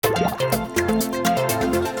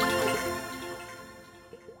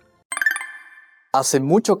Hace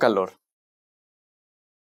mucho calor.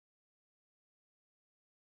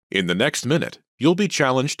 In the next minute, you'll be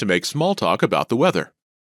challenged to make small talk about the weather.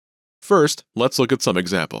 First, let's look at some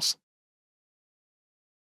examples.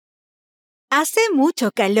 Hace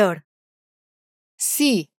mucho calor.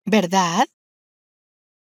 Sí, ¿verdad?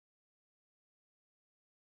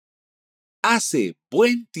 Hace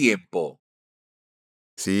buen tiempo.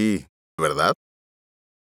 Sí, ¿verdad?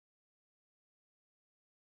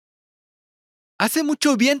 Hace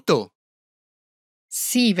mucho viento.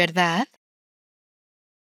 Sí, ¿verdad?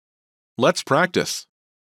 Let's practice.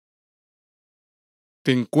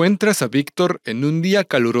 Te encuentras a Víctor en un día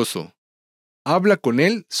caluroso. Habla con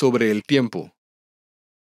él sobre el tiempo.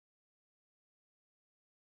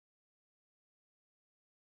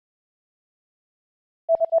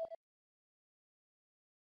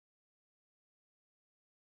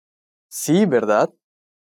 Sí, ¿verdad?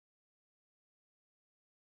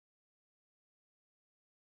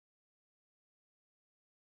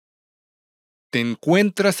 Te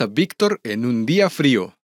encuentras a Víctor en un día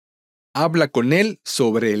frío. Habla con él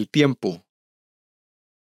sobre el tiempo.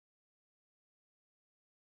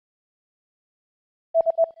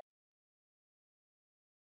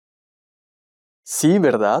 Sí,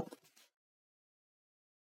 ¿verdad?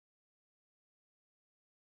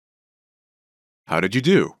 How did you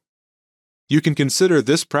do? You can consider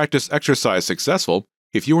this practice exercise successful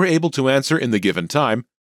if you were able to answer in the given time,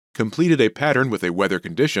 completed a pattern with a weather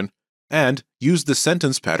condition, and used the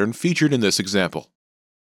sentence pattern featured in this example.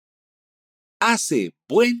 Hace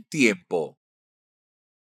buen tiempo.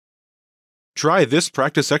 Try this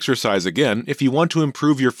practice exercise again if you want to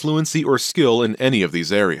improve your fluency or skill in any of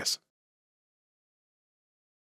these areas.